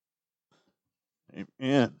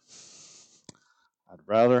Amen. I'd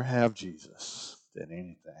rather have Jesus than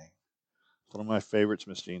anything. It's one of my favorites,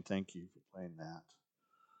 Miss Jean. Thank you for playing that.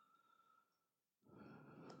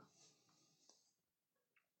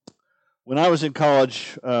 When I was in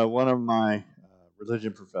college, one of my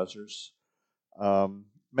religion professors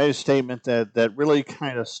made a statement that really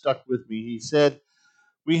kind of stuck with me. He said,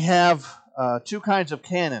 we have two kinds of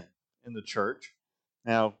canon in the church.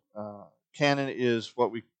 Now, canon is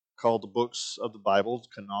what we call the books of the Bible,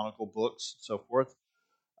 canonical books, and so forth.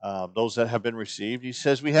 Those that have been received. He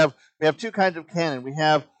says we have two kinds of canon. We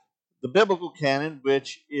have the biblical canon,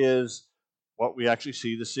 which is what we actually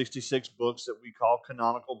see, the 66 books that we call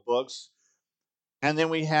canonical books. And then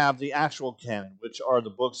we have the actual canon, which are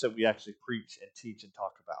the books that we actually preach and teach and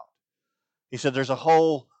talk about. He said there's a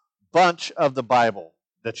whole bunch of the Bible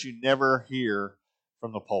that you never hear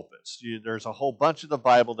from the pulpits. There's a whole bunch of the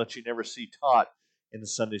Bible that you never see taught in the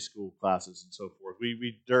Sunday school classes and so forth.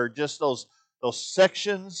 There are just those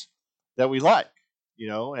sections that we like,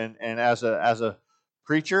 and as a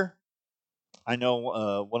preacher, I know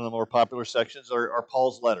one of the more popular sections are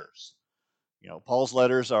Paul's letters. Paul's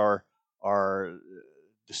letters are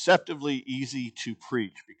deceptively easy to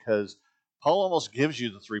preach because Paul almost gives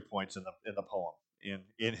you the 3 points in the poem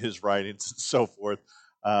in his writings and so forth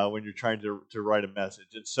when you're trying to write a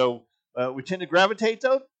message, and so we tend to gravitate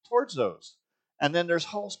towards those. And then there's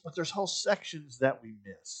whole sections that we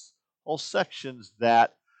miss, whole sections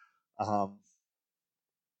that um,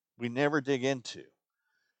 we never dig into.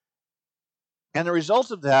 And the result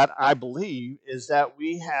of that, I believe, is that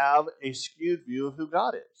we have a skewed view of who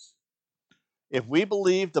God is. If we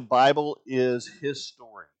believe the Bible is His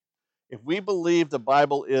story, if we believe the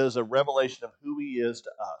Bible is a revelation of who He is to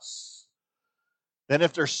us, then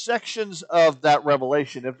if there's sections of that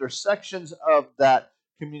revelation, if there's sections of that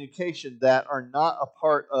communication that are not a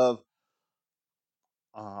part of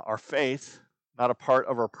our faith, not a part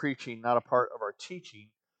of our preaching, not a part of our teaching,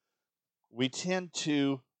 we tend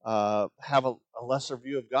to have a lesser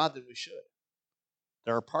view of God than we should.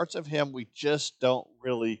 There are parts of Him we just don't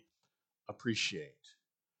really appreciate.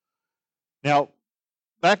 Now,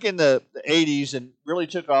 back in the 80s and really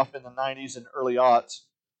took off in the 90s and early aughts,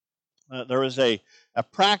 there was a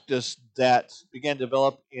practice that began to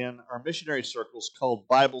develop in our missionary circles called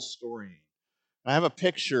Bible storying. I have a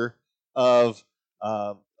picture of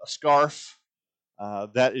a scarf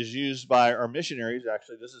that is used by our missionaries.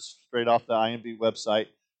 Actually, this is straight off the IMB website.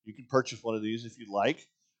 You can purchase one of these if you'd like.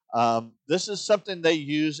 This is something they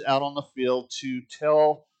use out on the field to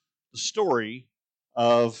tell the story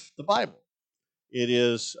of the Bible.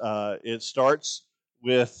 It starts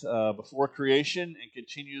with before creation and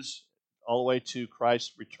continues all the way to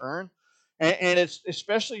Christ's return, and it's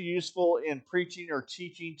especially useful in preaching or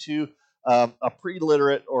teaching to a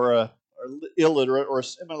pre-literate or illiterate or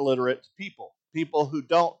semi-literate people who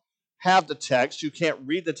don't have the text, who can't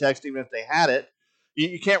read the text even if they had it.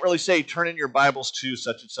 You can't really say turn in your Bibles to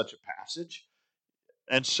such and such a passage.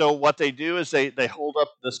 And so what they do is they hold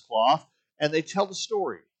up this cloth and they tell the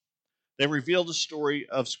story. They reveal the story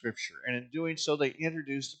of Scripture, and in doing so, they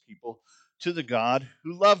introduce the people to the God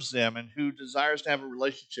who loves them and who desires to have a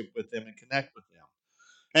relationship with them and connect with them.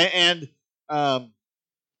 And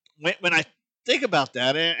when I think about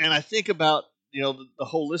that, and I think about the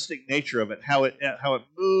holistic nature of it, how it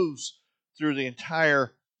moves through the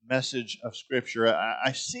entire message of Scripture,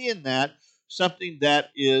 I see in that something that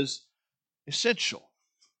is essential,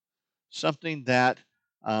 something that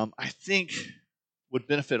I think would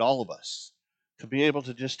benefit all of us to be able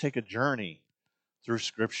to just take a journey through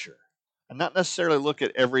Scripture and not necessarily look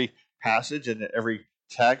at every passage and every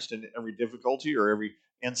text and every difficulty or every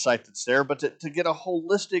insight that's there, but to get a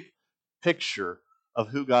holistic picture of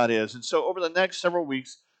who God is. And so over the next several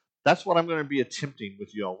weeks, that's what I'm going to be attempting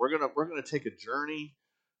with you all. We're going to take a journey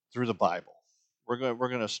through the Bible. We're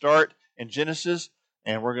going to start in Genesis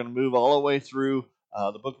and we're going to move all the way through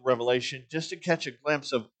the book of Revelation just to catch a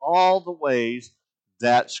glimpse of all the ways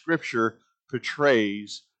that Scripture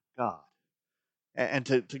portrays God and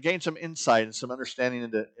to gain some insight and some understanding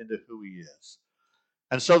into who He is.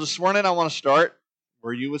 And so this morning I want to start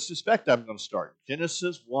where you would suspect I'm going to start.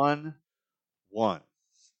 Genesis 1:1.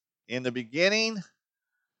 In the beginning,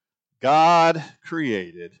 God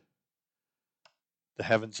created the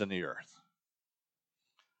heavens and the earth.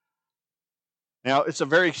 Now, it's a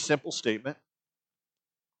very simple statement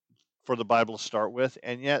for the Bible to start with,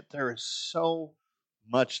 and yet there is so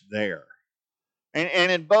much there.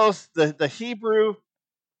 And in both the Hebrew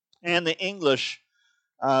and the English,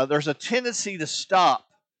 there's a tendency to stop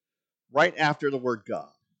right after the word God.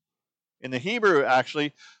 In the Hebrew,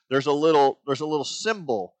 actually, there's a little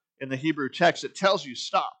symbol in the Hebrew text, it tells you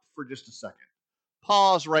stop for just a second.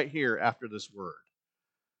 Pause right here after this word.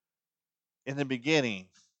 In the beginning,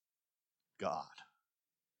 God.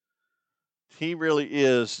 He really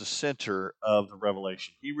is the center of the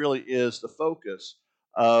revelation. He really is the focus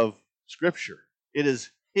of Scripture. It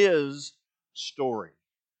is His story.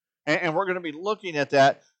 And we're going to be looking at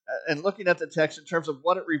that and looking at the text in terms of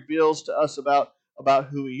what it reveals to us about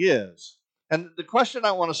who He is. And the question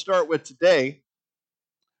I want to start with today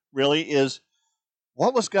really is,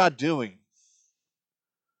 what was God doing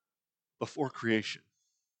before creation?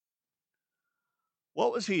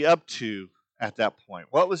 What was He up to at that point?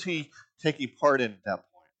 What was He taking part in at that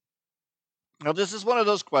point? Now, this is one of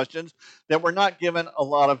those questions that we're not given a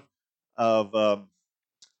lot of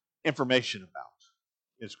information about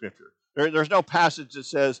in Scripture. There's no passage that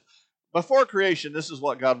says, before creation, this is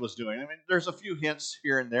what God was doing. I mean, there's a few hints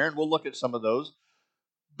here and there, and we'll look at some of those.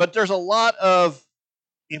 But there's a lot of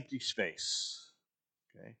empty space.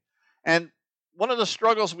 Okay, and one of the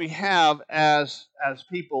struggles we have as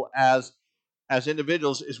people, as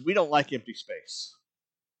individuals, is we don't like empty space.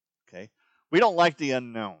 Okay, we don't like the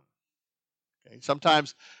unknown. Okay,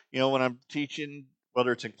 sometimes, when I'm teaching,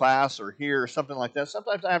 whether it's in class or here or something like that,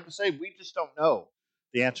 sometimes I have to say we just don't know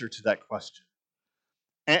the answer to that question,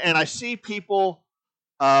 and I see people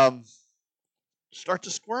um, start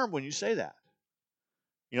to squirm when you say that.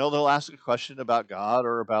 They'll ask a question about God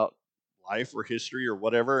or about life or history or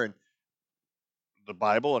whatever, and the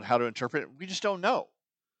Bible and how to interpret it. We just don't know,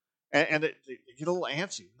 and they get a little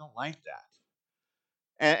antsy. We don't like that.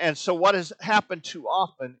 And so what has happened too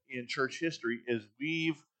often in church history is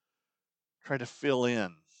we've tried to fill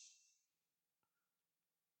in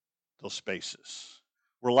those spaces.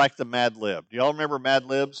 We're like the Mad Lib. Do y'all remember Mad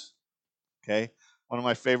Libs? Okay, one of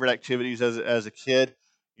my favorite activities as a kid.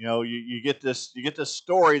 You get this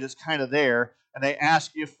story that's kind of there, and they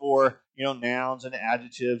ask you for nouns and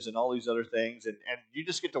adjectives and all these other things, and you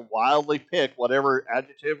just get to wildly pick whatever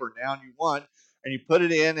adjective or noun you want, and you put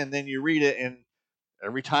it in, and then you read it, and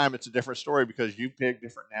every time it's a different story because you pick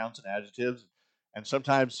different nouns and adjectives, and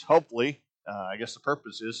sometimes, hopefully, I guess the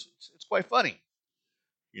purpose is it's quite funny,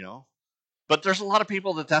 you know. But there's a lot of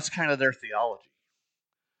people that's kind of their theology.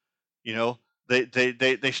 You know,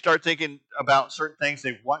 they start thinking about certain things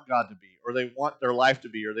they want God to be, or they want their life to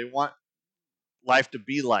be, or they want life to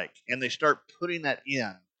be like, and they start putting that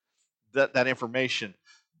in that information,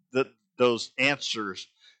 that those answers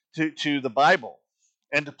to the Bible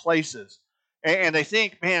and to places, and they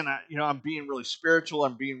think, man, I'm being really spiritual,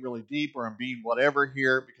 I'm being really deep, or I'm being whatever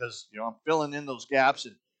here because I'm filling in those gaps,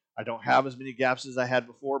 and I don't have as many gaps as I had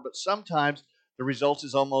before. But sometimes the result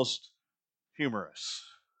is almost humorous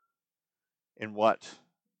in what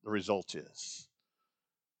the result is.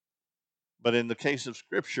 But in the case of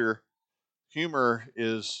Scripture, humor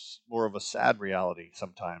is more of a sad reality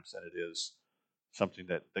sometimes than it is something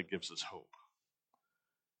that gives us hope.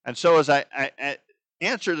 And so as I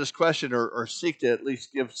answer this question, or seek to at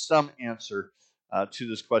least give some answer to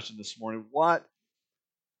this question this morning, what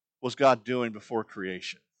was God doing before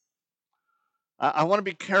creation? I want to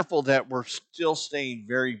be careful that we're still staying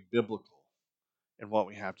very biblical in what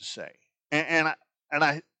we have to say. And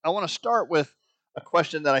I want to start with a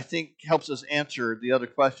question that I think helps us answer the other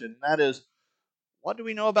question, and that is, what do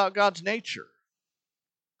we know about God's nature?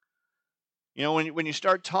 When you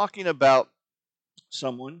start talking about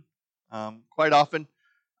someone, quite often,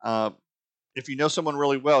 uh, if you know someone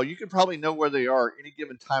really well, you can probably know where they are any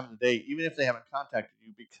given time of the day, even if they haven't contacted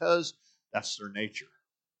you, because that's their nature.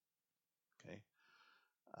 Okay,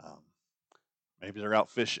 um, maybe they're out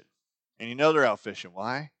fishing, and they're out fishing.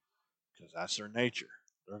 Why? Because that's their nature.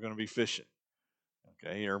 They're going to be fishing.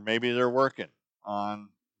 Okay, or maybe they're working on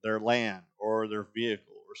their land or their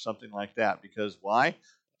vehicle or something like that. Because why?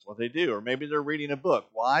 That's what they do. Or maybe they're reading a book.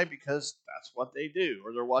 Why? Because that's what they do.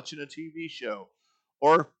 Or they're watching a TV show,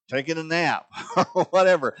 or taking a nap, or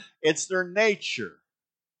whatever. It's their nature.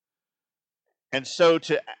 And so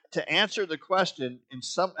to answer the question in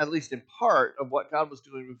some, at least in part, of what God was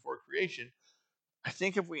doing before creation, I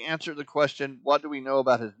think if we answer the question, what do we know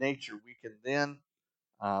about His nature, we can then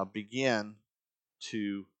begin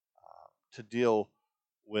to deal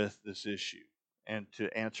with this issue and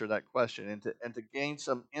to answer that question, and to gain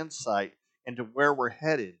some insight into where we're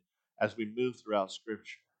headed as we move throughout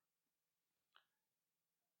Scripture.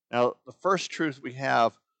 Now, the first truth we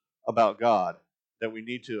have about God that we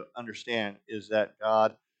need to understand is that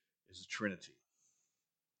God is a Trinity.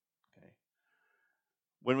 Okay.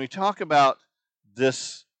 When we talk about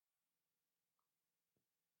this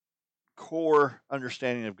core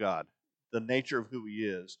understanding of God, the nature of who He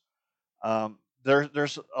is,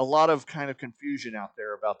 there's a lot of kind of confusion out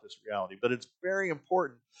there about this reality, but it's very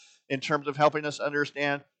important in terms of helping us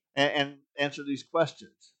understand and answer these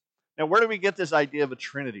questions. Now, where do we get this idea of a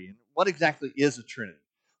Trinity? And what exactly is a Trinity?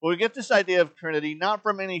 Well, we get this idea of Trinity not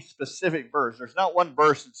from any specific verse. There's not one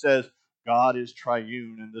verse that says God is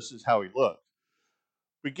triune and this is how he looks.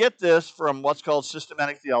 We get this from what's called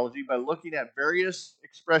systematic theology by looking at various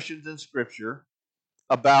expressions in Scripture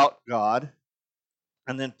about God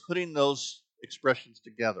and then putting those expressions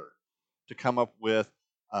together to come up with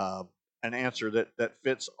uh, an answer that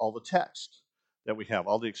fits all the text that we have,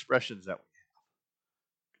 all the expressions that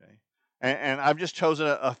we have. Okay, and I've just chosen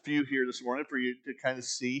a few here this morning for you to kind of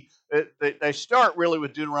see. They start really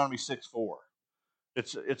with Deuteronomy 6:4.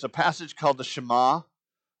 It's a passage called the Shema.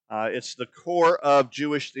 It's the core of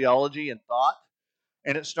Jewish theology and thought,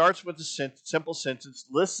 and it starts with the simple sentence: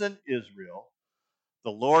 "Listen, Israel,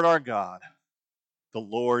 the Lord our God, the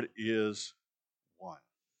Lord is one."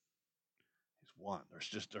 He's one. There's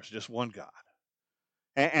just one God.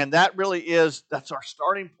 And that really that's our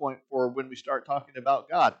starting point for when we start talking about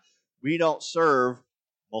God. We don't serve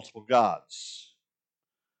multiple gods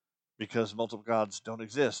because multiple gods don't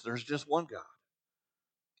exist. There's just one God,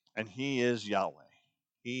 and he is Yahweh.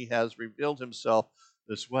 He has revealed himself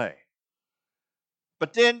this way.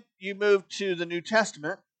 But then you move to the New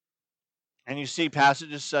Testament, and you see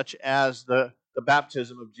passages such as the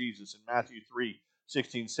baptism of Jesus in Matthew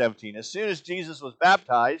 3:16-17. As soon as Jesus was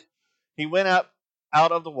baptized, he went up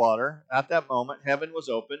out of the water. At that moment, heaven was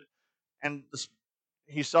opened, and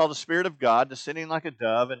he saw the Spirit of God descending like a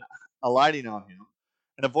dove and alighting on him.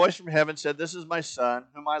 And a voice from heaven said, "This is my Son,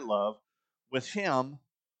 whom I love. With him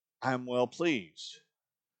I am well pleased."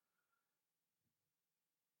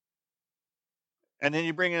 And then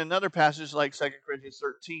you bring in another passage like 2 Corinthians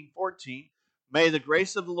 13:14. "May the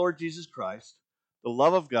grace of the Lord Jesus Christ, the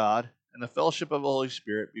love of God, and the fellowship of the Holy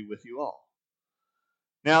Spirit be with you all."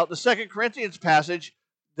 Now, the 2 Corinthians passage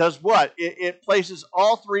does what? It places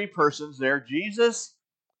all three persons there: Jesus,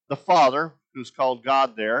 the Father, who's called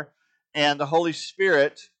God there, and the Holy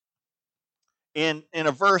Spirit in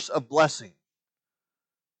a verse of blessing.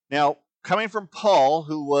 Now, coming from Paul,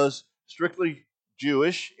 who was strictly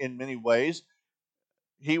Jewish in many ways,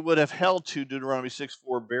 he would have held to Deuteronomy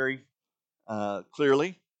 6:4 very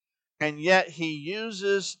clearly. And yet he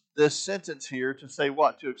uses this sentence here to say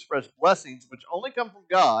what? To express blessings which only come from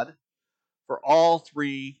God for all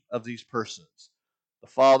three of these persons: the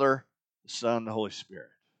Father, the Son, the Holy Spirit.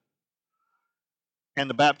 And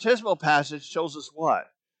the baptismal passage shows us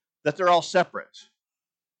what? That they're all separate.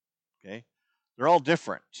 Okay? They're all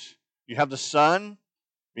different. You have the Son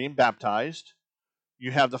being baptized,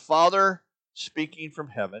 you have the Father speaking from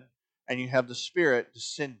heaven, and you have the Spirit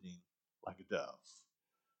descending like a dove.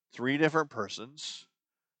 Three different persons,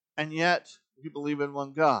 and yet we believe in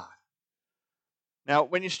one God. Now,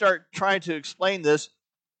 when you start trying to explain this,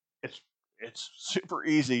 it's super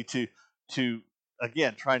easy to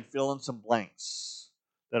again try and fill in some blanks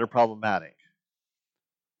that are problematic.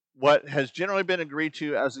 What has generally been agreed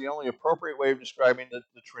to as the only appropriate way of describing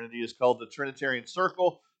the Trinity is called the Trinitarian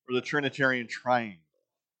circle or the Trinitarian triangle.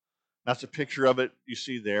 That's a picture of it you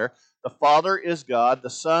see there. The Father is God, the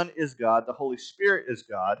Son is God, the Holy Spirit is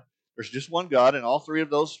God. There's just one God, and all three of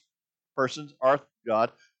those persons are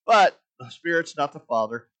God. But the Spirit's not the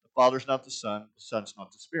Father's not the Son's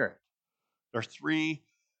not the Spirit. They're three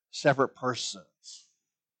separate persons.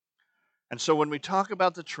 And so when we talk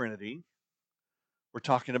about the Trinity, we're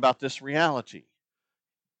talking about this reality.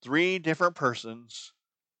 Three different persons,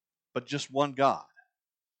 but just one God.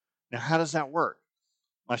 Now, how does that work?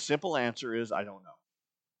 My simple answer is I don't know.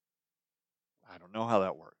 I don't know how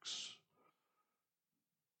that works.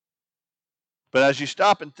 But as you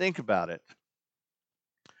stop and think about it,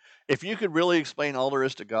 if you could really explain all there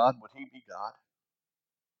is to God, would he be God?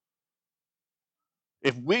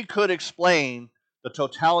 If we could explain the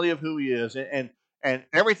totality of who he is and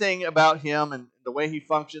everything about him and the way he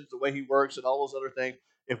functions, the way he works, and all those other things,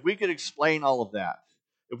 if we could explain all of that,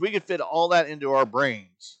 if we could fit all that into our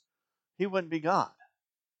brains, he wouldn't be God.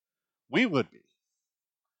 We would be.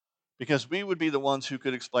 Because we would be the ones who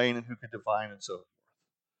could explain and who could define and so forth.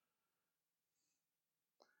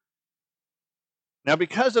 Now,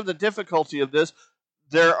 because of the difficulty of this,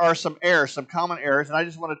 there are some errors, some common errors, and I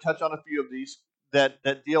just want to touch on a few of these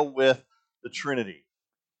that deal with the Trinity.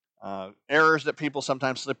 Errors that people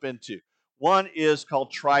sometimes slip into. One is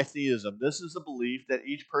called tritheism. This is the belief that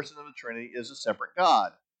each person of the Trinity is a separate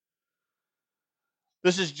God.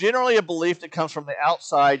 This is generally a belief that comes from the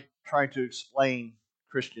outside trying to explain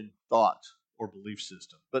Christian thought or belief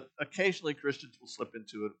system, but occasionally Christians will slip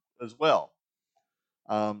into it as well.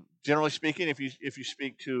 Generally speaking, if you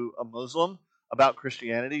speak to a Muslim about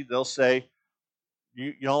Christianity, they'll say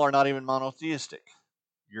y'all are not even monotheistic.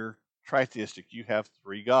 You're tritheistic. You have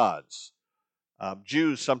three gods.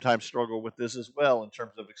 Jews sometimes struggle with this as well in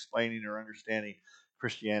terms of explaining or understanding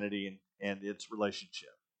Christianity and its relationship.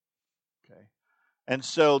 Okay, and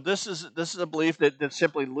so this is a belief that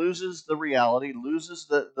simply loses the reality, loses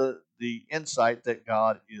the insight that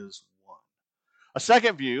God is one. A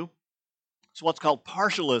second view is what's called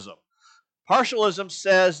partialism. Partialism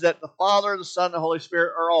says that the Father, the Son, and the Holy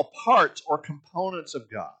Spirit are all parts or components of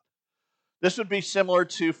God. This would be similar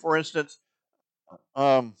to, for instance,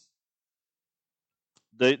 um,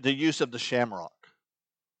 the use of the shamrock,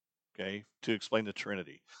 okay, to explain the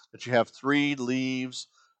Trinity. That you have three leaves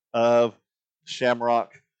of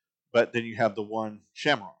shamrock, but then you have the one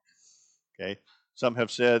shamrock. Okay, some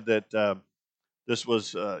have said that this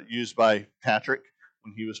was used by Patrick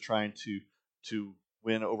when he was trying to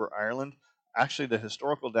win over Ireland. Actually, the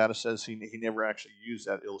historical data says he never actually used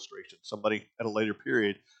that illustration. Somebody at a later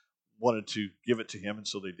period wanted to give it to him, and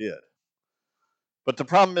so they did. But the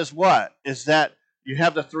problem is what? Is that you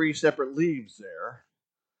have the three separate leaves there,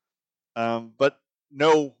 but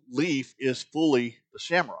no leaf is fully the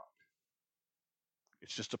shamrock.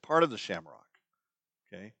 It's just a part of the shamrock.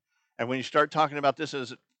 Okay? And when you start talking about this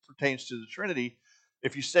as it pertains to the Trinity,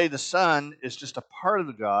 if you say the Son is just a part of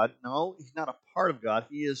the God, no, he's not a part of God.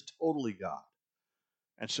 He is totally God.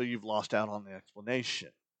 And so you've lost out on the explanation.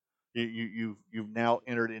 You've now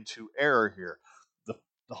entered into error here.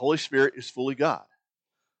 The Holy Spirit is fully God.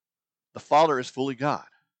 The Father is fully God.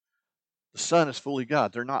 The Son is fully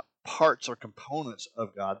God. They're not parts or components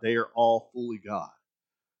of God. They are all fully God.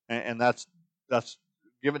 And that's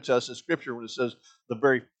given to us in Scripture when it says the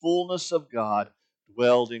very fullness of God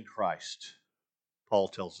dwelled in Christ. Paul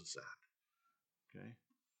tells us that. Okay.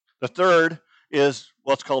 The third is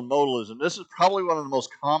what's called modalism. This is probably one of the most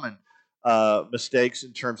common mistakes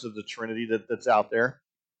in terms of the Trinity that's out there.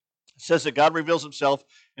 It says that God reveals himself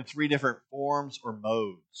in three different forms or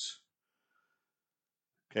modes.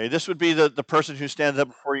 Okay, this would be the person who stands up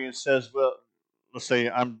before you and says, well, let's say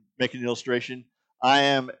I'm making an illustration. I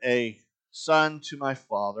am a son to my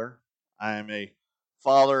father. I am a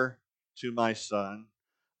father to my son.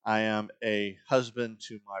 I am a husband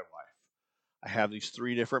to my wife. I have these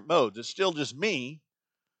three different modes. It's still just me,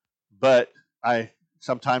 but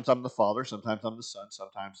sometimes I'm the father, sometimes I'm the son,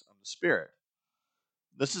 sometimes I'm the spirit.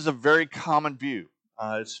 This is a very common view,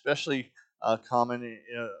 especially common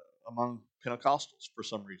among Pentecostals for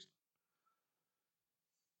some reason.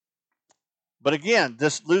 But again,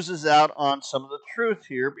 this loses out on some of the truth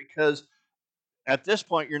here because at this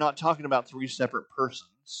point, you're not talking about three separate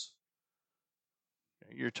persons.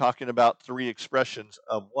 You're talking about three expressions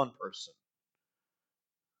of one person.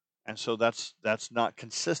 And so that's not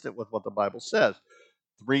consistent with what the Bible says.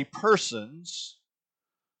 Three persons.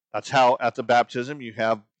 That's how at the baptism you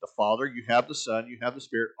have the Father, you have the Son, you have the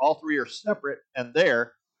Spirit. All three are separate and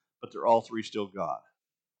there, but they're all three still God.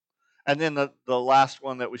 And then the last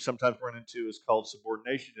one that we sometimes run into is called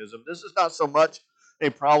subordinationism. This is not so much a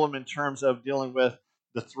problem in terms of dealing with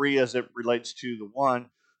the three as it relates to the one,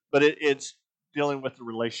 but it's dealing with the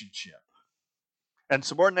relationship. And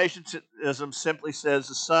subordinationism simply says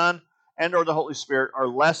the Son and or the Holy Spirit are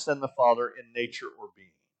less than the Father in nature or being.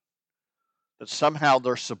 That somehow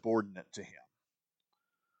they're subordinate to him.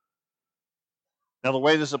 Now, the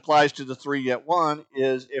way this applies to the three yet one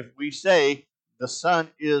is if we say the Son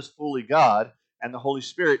is fully God and the Holy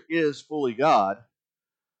Spirit is fully God,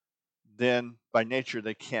 then by nature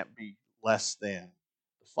they can't be less than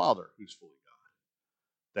the Father who's fully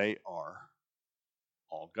God. They are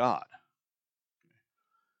all God.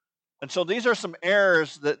 And so these are some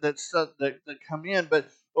errors that come in, but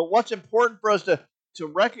what's important for us to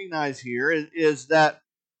recognize here is that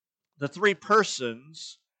the three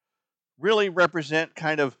persons really represent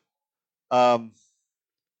kind of um,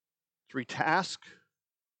 three tasks.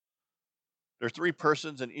 There are three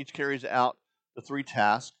persons, and each carries out the three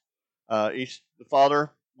tasks. The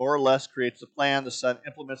Father more or less creates the plan, the Son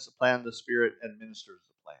implements the plan, the Spirit administers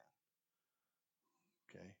the plan.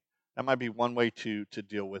 Okay, that might be one way to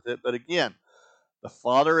deal with it. But again, the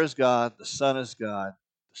Father is God, the Son is God,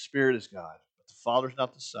 the Spirit is God. But the Father's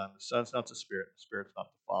not the Son, the Son's not the Spirit's not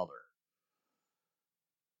the Father.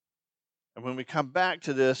 And when we come back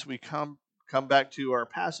to this, we come back to our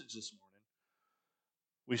passage this morning.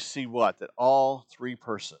 We see what? That all three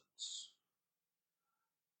persons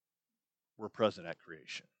were present at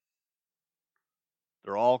creation.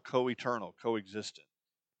 They're all co-eternal, coexistent.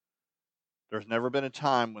 There's never been a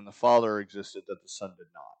time when the Father existed that the Son did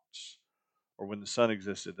not, or when the Son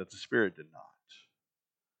existed that the Spirit did not.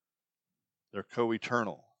 They're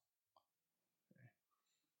co-eternal.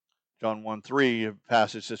 John 1:3, a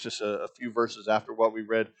passage that's just a few verses after what we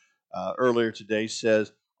read earlier today,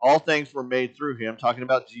 says, all things were made through him, talking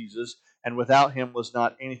about Jesus, and without him was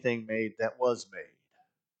not anything made that was made.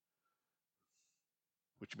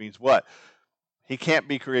 Which means what? He can't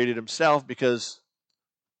be created himself because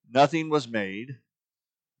nothing was made,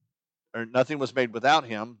 or nothing was made without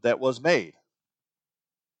him that was made.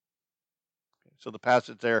 So the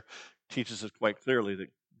passage there teaches us quite clearly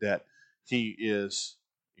that he is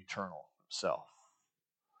eternal himself.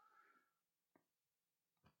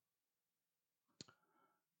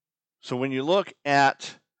 So when you look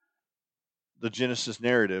at the Genesis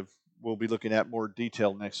narrative, we'll be looking at more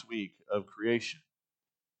detail next week of creation.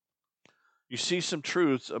 You see some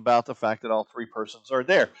truths about the fact that all three persons are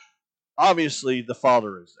there. Obviously, the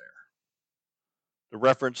Father is there. The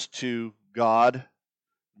reference to God, in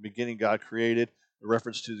the beginning God created, the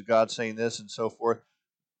reference to God saying this and so forth,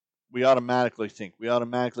 we automatically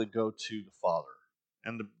go to the Father.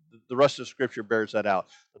 And the rest of Scripture bears that out,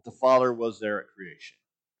 that the Father was there at creation.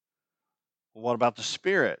 Well, what about the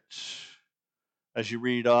Spirit? As you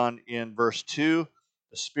read on in verse 2,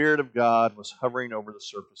 the Spirit of God was hovering over the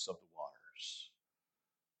surface of the waters.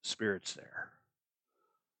 The Spirit's there.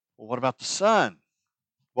 Well, what about the Son?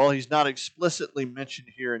 Well, he's not explicitly mentioned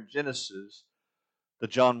here in Genesis, the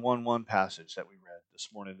John 1:1 passage that we read this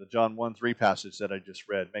morning, the John 1:3 passage that I just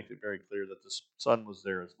read, make it very clear that the Son was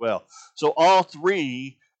there as well. So all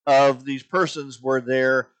three of these persons were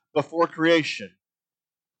there before creation.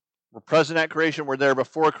 We're present at creation, we're there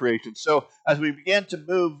before creation. So as we begin to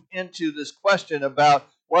move into this question about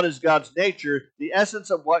what is God's nature, the essence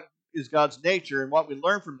of what is God's nature and what we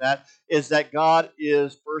learn from that is that God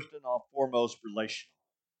is first and foremost relational.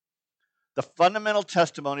 The fundamental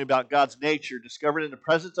testimony about God's nature discovered in the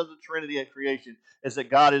presence of the Trinity at creation is that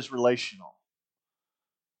God is relational.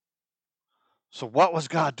 So what was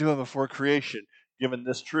God doing before creation, given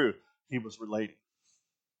this truth? He was relating.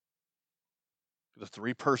 The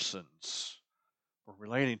three persons were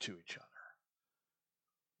relating to each other.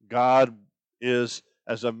 God is,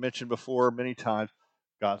 as I've mentioned before many times,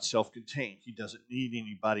 God's self-contained. He doesn't need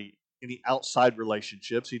anybody, any outside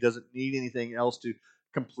relationships. He doesn't need anything else to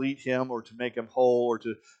complete him or to make him whole or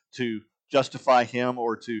to justify him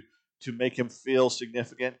or to make him feel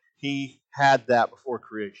significant. He had that before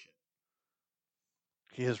creation.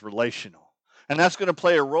 He is relational. And that's going to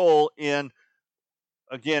play a role in,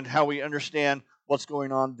 again, how we understand what's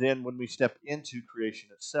going on then when we step into creation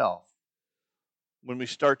itself. When we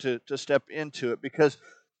start to step into it. Because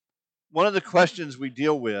one of the questions we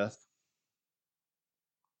deal with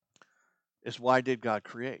is, why did God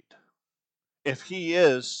create? If he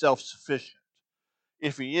is self-sufficient,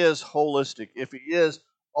 if he is holistic, if he is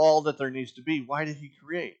all that there needs to be, why did he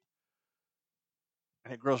create?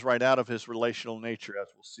 And it grows right out of his relational nature, as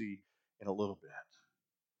we'll see in a little bit.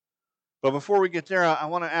 But before we get there, I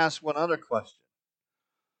want to ask one other question.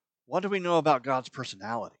 What do we know about God's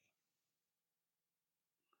personality?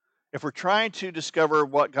 If we're trying to discover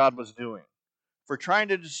what God was doing, if we're trying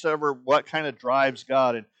to discover what kind of drives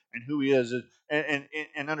God and who he is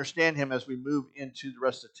and understand him as we move into the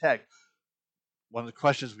rest of the text, one of the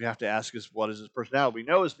questions we have to ask is, what is his personality? We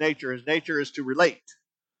know his nature. His nature is to relate.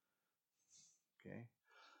 Okay.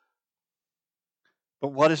 But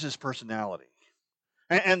what is his personality?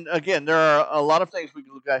 And again, there are a lot of things we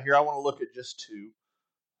can look at here. I want to look at just two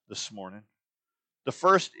this morning. The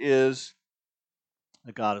first is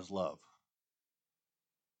that God is love.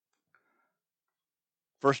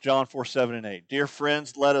 1 John 4:7-8. Dear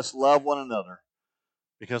friends, let us love one another,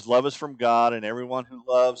 because love is from God, and everyone who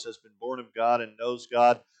loves has been born of God and knows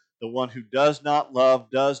God. The one who does not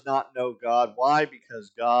love does not know God. Why?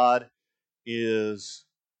 Because God is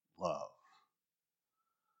love.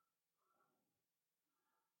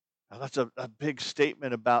 Now, that's a big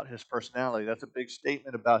statement about his personality. That's a big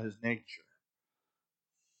statement about his nature.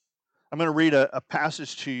 I'm going to read a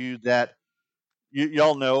passage to you that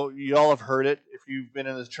y'all know. You all have heard it. If you've been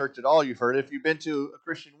in this church at all, you've heard it. If you've been to a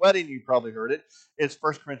Christian wedding, you've probably heard it. It's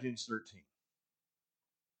 1 Corinthians 13.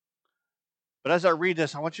 But as I read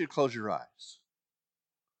this, I want you to close your eyes.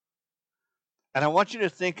 And I want you to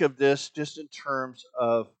think of this just in terms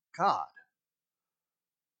of God.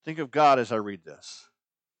 Think of God as I read this.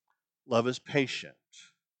 Love is patient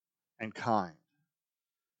and kind.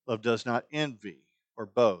 Love does not envy or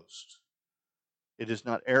boast. It is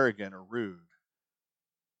not arrogant or rude.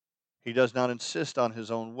 He does not insist on his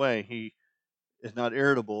own way. He is not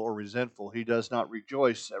irritable or resentful. He does not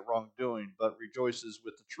rejoice at wrongdoing, but rejoices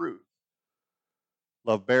with the truth.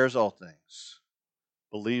 Love bears all things,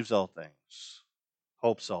 believes all things,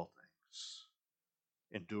 hopes all things,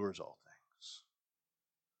 endures all things.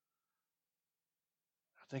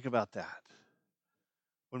 Think about that.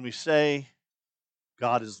 When we say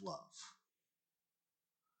God is love,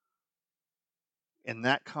 in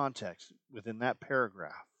that context, within that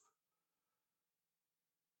paragraph,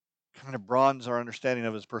 kind of broadens our understanding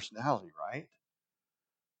of his personality, right?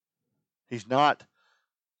 He's not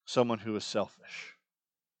someone who is selfish.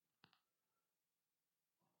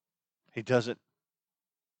 He doesn't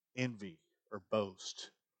envy or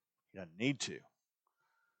boast. He doesn't need to.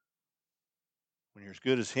 When you're as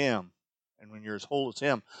good as him and when you're as whole as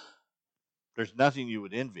him, there's nothing you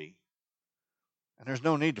would envy. And there's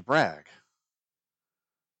no need to brag.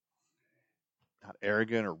 Not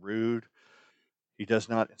arrogant or rude. He does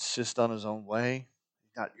not insist on his own way.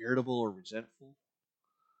 He's not irritable or resentful.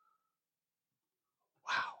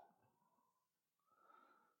 Wow.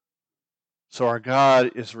 So our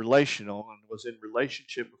God is relational and was in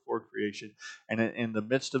relationship before creation. And in the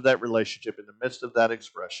midst of that relationship, in the midst of that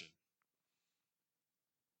expression,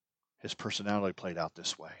 his personality played out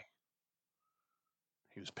this way.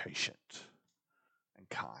 He was patient and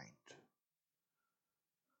kind.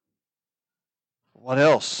 What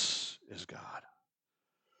else is God?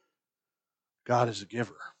 God is a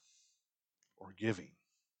giver or giving.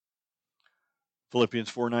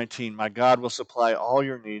 Philippians 4:19, my God will supply all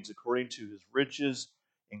your needs according to his riches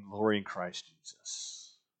in glory in Christ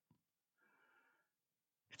Jesus.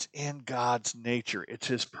 It's in God's nature. It's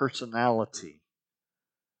his personality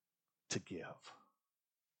to give.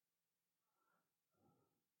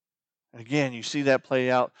 And again, you see that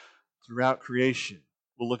play out throughout creation.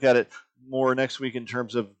 We'll look at it more next week in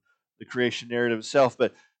terms of the creation narrative itself,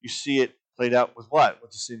 but you see it played out with what?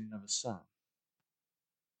 With the sending of his son.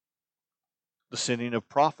 The sending of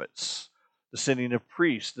prophets, the sending of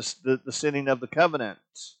priests, the sending of the covenant,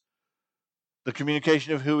 the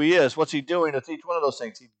communication of who he is. What's he doing with each one of those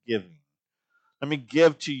things? He's giving. Let me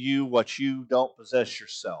give to you what you don't possess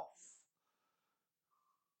yourself.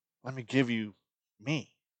 Let me give you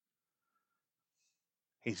me.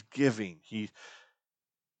 He's giving. He's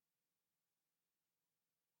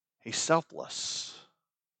selfless.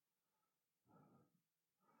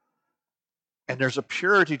 And there's a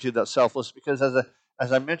purity to that selfless because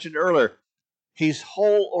as I mentioned earlier, he's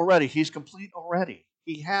whole already. He's complete already.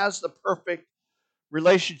 He has the perfect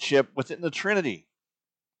relationship within the Trinity.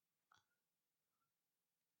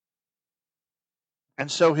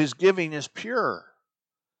 And so his giving is pure.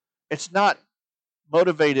 It's not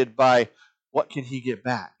motivated by what can he get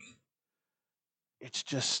back. It's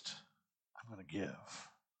just, I'm going to give.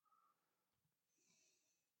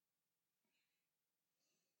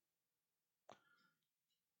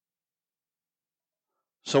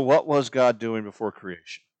 So what was God doing before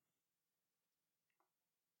creation?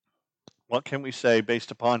 What can we say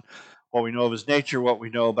based upon what we know of his nature, what we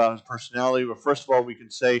know about his personality? Well, first of all, we can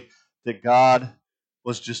say that God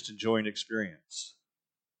was just enjoying existence,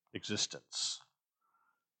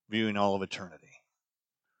 viewing all of eternity.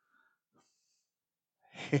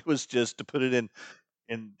 He was just, to put it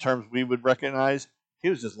in terms we would recognize, he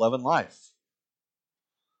was just loving life.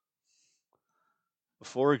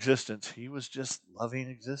 Before existence, he was just loving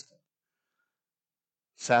existence,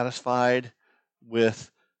 satisfied with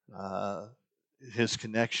his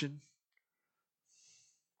connection,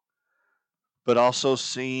 but also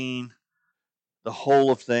seeing the whole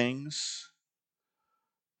of things.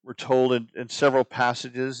 We're told in several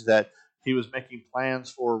passages that he was making plans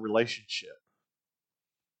for a relationship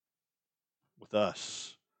with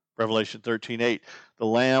us. Revelation 13:8, the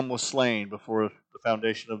Lamb was slain before the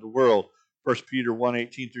foundation of the world. 1 Peter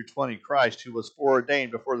 1:18 through 20, Christ, who was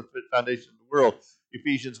foreordained before the foundation of the world.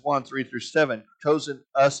 Ephesians 1:3 through 7, chosen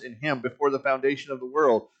us in him before the foundation of the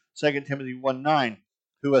world. 2 Timothy 1:9,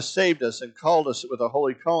 who has saved us and called us with a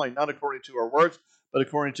holy calling, not according to our works, but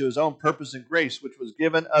according to his own purpose and grace, which was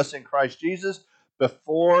given us in Christ Jesus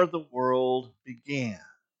before the world began.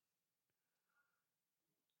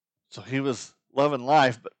 So he was loving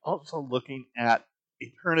life, but also looking at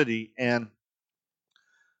eternity. And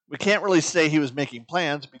we can't really say he was making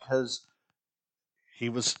plans because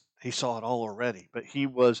he saw it all already. But he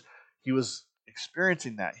was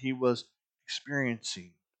experiencing that. He was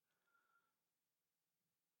experiencing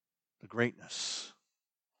the greatness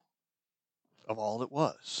of all that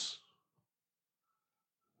was.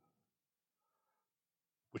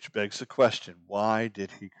 Which begs the question, why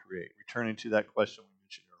did he create? Returning to that question we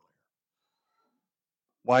mentioned earlier.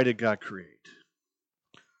 Why did God create?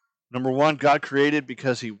 Number one, God created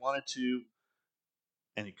because he wanted to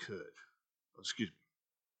and he could. Oh, excuse me.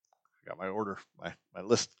 I got my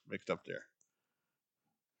list mixed up there.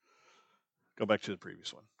 Go back to the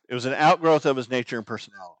previous one. It was an outgrowth of his nature and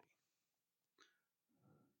personality.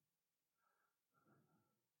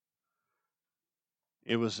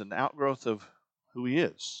 It was an outgrowth of who he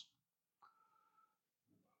is.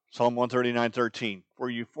 Psalm 139:13. For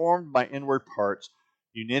you formed my inward parts,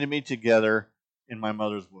 you knitted me together in my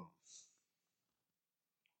mother's womb.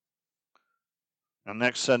 Now,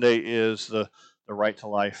 next Sunday is the right to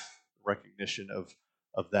life recognition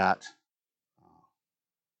of that.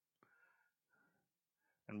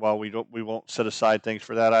 And while we won't set aside things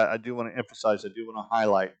for that, I do want to emphasize, I do want to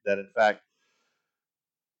highlight that, in fact,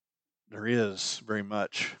 there is very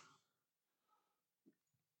much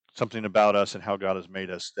something about us and how God has made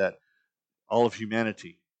us, that all of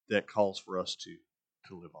humanity, that calls for us to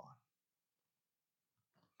live on.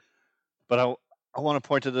 But I want to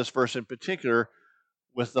point to this verse in particular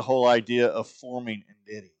with the whole idea of forming and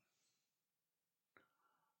knitting.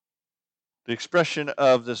 The expression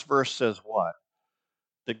of this verse says what?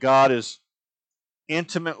 That God is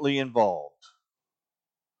intimately involved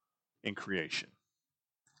in creation.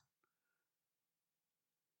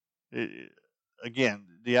 Again,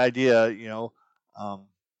 the idea, you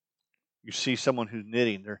see someone who's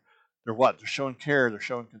knitting, they're what? They're showing care, they're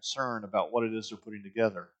showing concern about what it is they're putting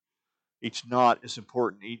together. Each knot is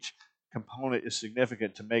important, each component is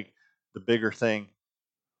significant to make the bigger thing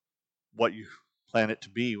what you plan it to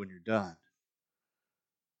be when you're done.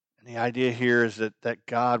 And the idea here is that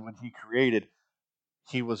God, when he created,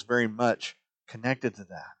 he was very much connected to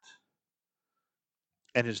that.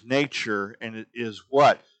 And his nature, and it is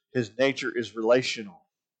what? His nature is relational.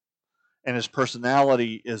 And his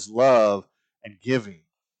personality is love and giving.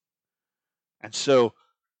 And so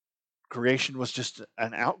creation was just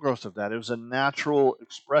an outgrowth of that. It was a natural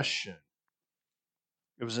expression.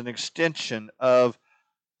 It was an extension of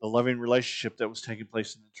the loving relationship that was taking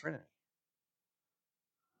place in the Trinity.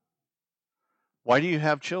 Why do you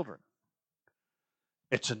have children?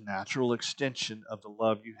 It's a natural extension of the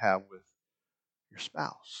love you have with your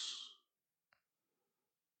spouse.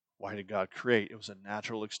 Why did God create? It was a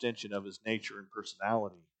natural extension of his nature and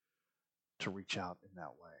personality to reach out in that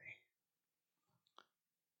way.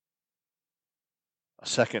 A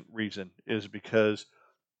second reason is because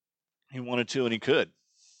he wanted to and he could.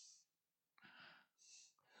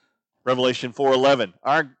 Revelation 4:11.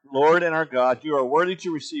 Our Lord and our God, you are worthy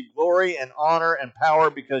to receive glory and honor and power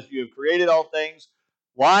because you have created all things.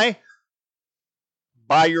 Why?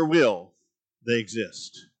 By your will they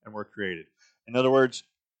exist and were created. In other words,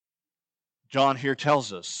 John here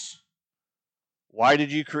tells us, why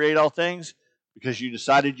did you create all things? Because you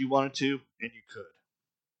decided you wanted to and you could.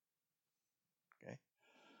 Okay.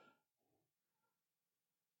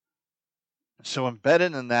 So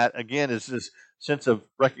embedded in that, again, is this sense of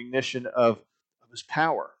recognition of his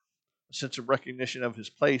power, a sense of recognition of his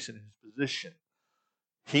place and his position.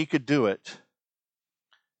 He could do it,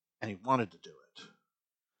 and he wanted to do it.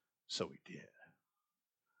 So he did.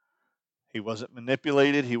 He wasn't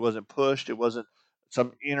manipulated. He wasn't pushed. It wasn't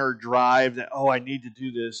some inner drive that, I need to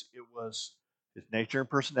do this. It was his nature and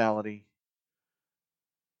personality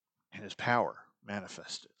and his power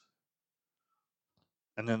manifested.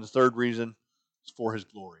 And then the third reason is for his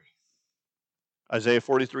glory. Isaiah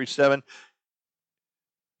 43:7.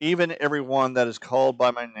 Even everyone that is called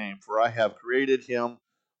by my name, for I have created him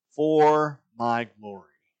for my glory.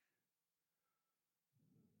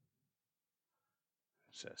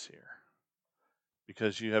 It says here.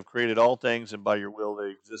 Because you have created all things, and by your will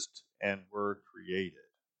they exist and were created.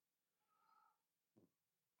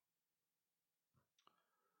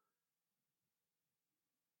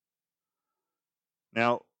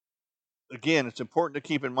 Now, again, it's important to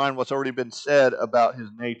keep in mind what's already been said about his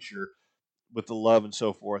nature with the love and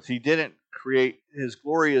so forth. He didn't create, his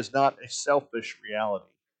glory is not a selfish reality.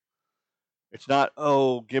 It's not,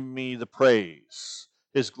 give me the praise.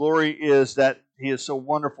 His glory is that he is so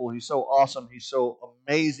wonderful, he's so awesome, he's so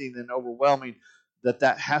amazing and overwhelming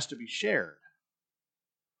that has to be shared.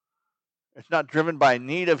 It's not driven by a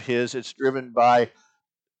need of his, it's driven by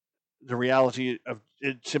the reality of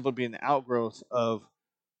it simply being the outgrowth of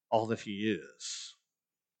all that he is.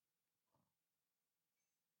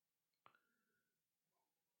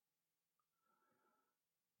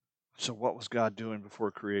 So what was God doing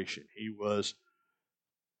before creation? He was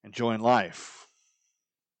enjoying life.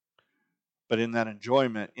 But in that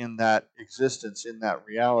enjoyment, in that existence, in that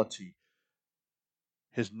reality,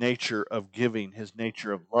 his nature of giving, his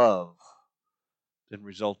nature of love, then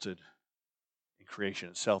resulted in creation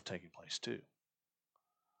itself taking place too.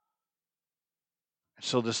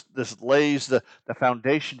 So this lays the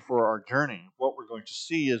foundation for our journey. What we're going to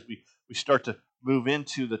see as we start to move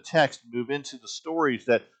into the text, move into the stories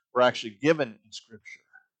that were actually given in Scripture.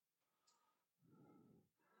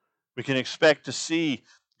 We can expect to see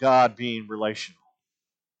God being relational.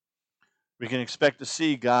 We can expect to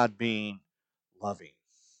see God being loving.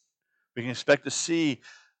 We can expect to see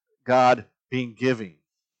God being giving.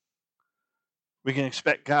 We can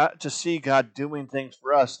expect God to see God doing things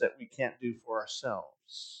for us that we can't do for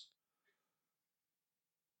ourselves.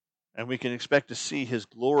 And we can expect to see his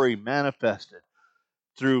glory manifested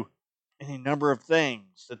through any number of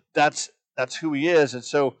things. That's who he is, and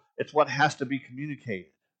so it's what has to be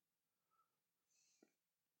communicated.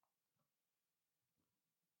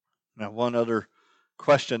 Now, one other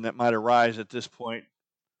question that might arise at this point,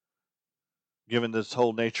 given this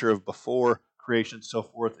whole nature of before creation and so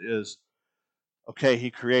forth, is okay, he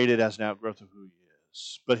created as an outgrowth of who he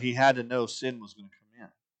is, but he had to know sin was going to come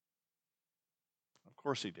in. Of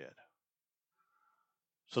course he did.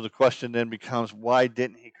 So the question then becomes, why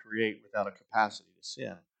didn't he create without a capacity to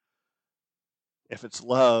sin? If it's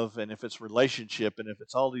love and if it's relationship and if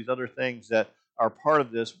it's all these other things that are part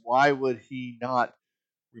of this, why would he not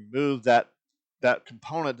remove that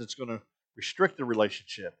component that's going to restrict the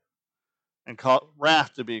relationship and cause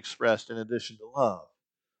wrath to be expressed in addition to love?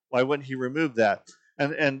 Why wouldn't he remove that?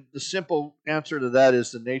 And the simple answer to that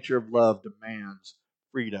is the nature of love demands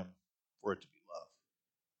freedom for it to be love.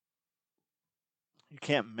 You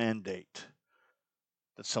can't mandate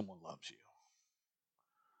that someone loves you.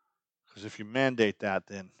 Because if you mandate that,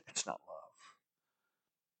 then it's not love.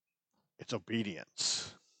 It's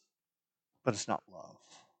obedience, but it's not love.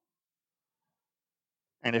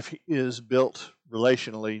 And if he is built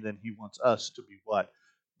relationally, then he wants us to be what?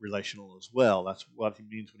 Relational as well. That's what he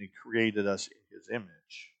means when he created us in his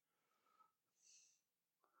image.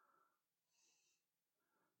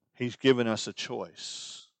 He's given us a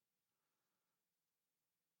choice.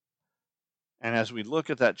 And as we look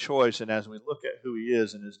at that choice and as we look at who he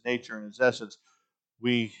is and his nature and his essence,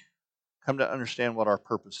 we come to understand what our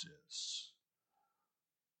purpose is.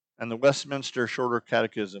 And the Westminster Shorter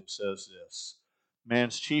Catechism says this: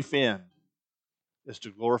 man's chief end is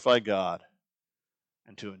to glorify God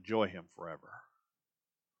and to enjoy him forever.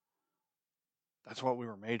 That's what we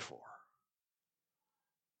were made for.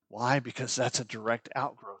 Why? Because that's a direct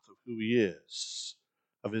outgrowth of who he is,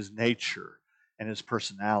 of his nature and his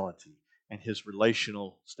personality and his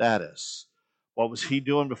relational status. What was he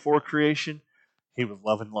doing before creation? He was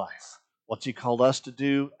loving life. What's he called us to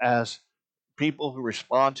do as people who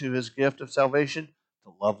respond to his gift of salvation?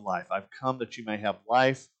 To love life. I've come that you may have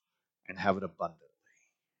life and have it abundantly.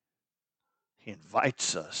 He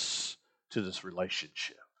invites us to this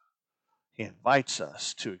relationship. He invites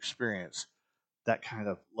us to experience that kind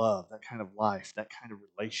of love, that kind of life, that kind of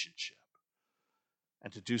relationship,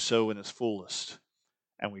 and to do so in its fullest.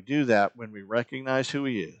 And we do that when we recognize who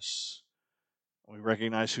he is, we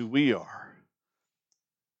recognize who we are,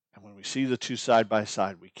 and when we see the two side by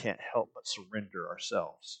side, we can't help but surrender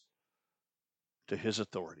ourselves to his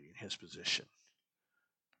authority and his position.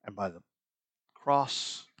 And by the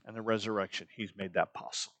cross and the resurrection, he's made that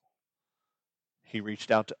possible. He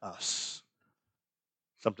reached out to us,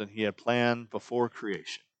 something he had planned before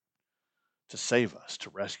creation, to save us, to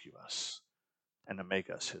rescue us, and to make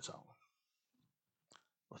us his own.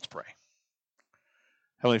 Let's pray.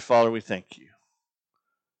 Heavenly Father, we thank you.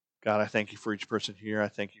 God, I thank you for each person here. I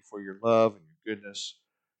thank you for your love and your goodness,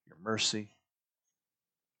 your mercy.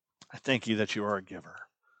 I thank you that you are a giver.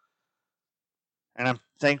 And I'm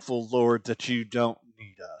thankful, Lord, that you don't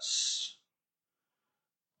need us,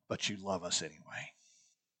 but you love us anyway.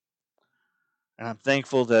 And I'm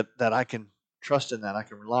thankful that I can trust in that. I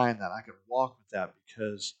can rely on that. I can walk with that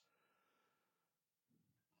because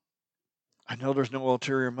I know there's no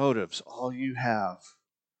ulterior motives. All you have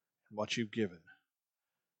and what you've given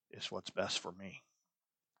is what's best for me,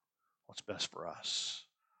 what's best for us.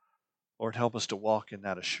 Lord, help us to walk in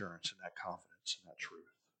that assurance and that confidence and that truth.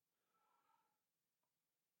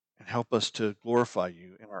 And help us to glorify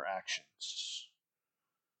you in our actions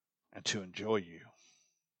and to enjoy you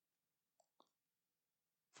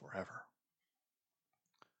forever.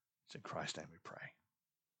 It's in Christ's name we pray.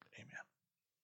 Amen.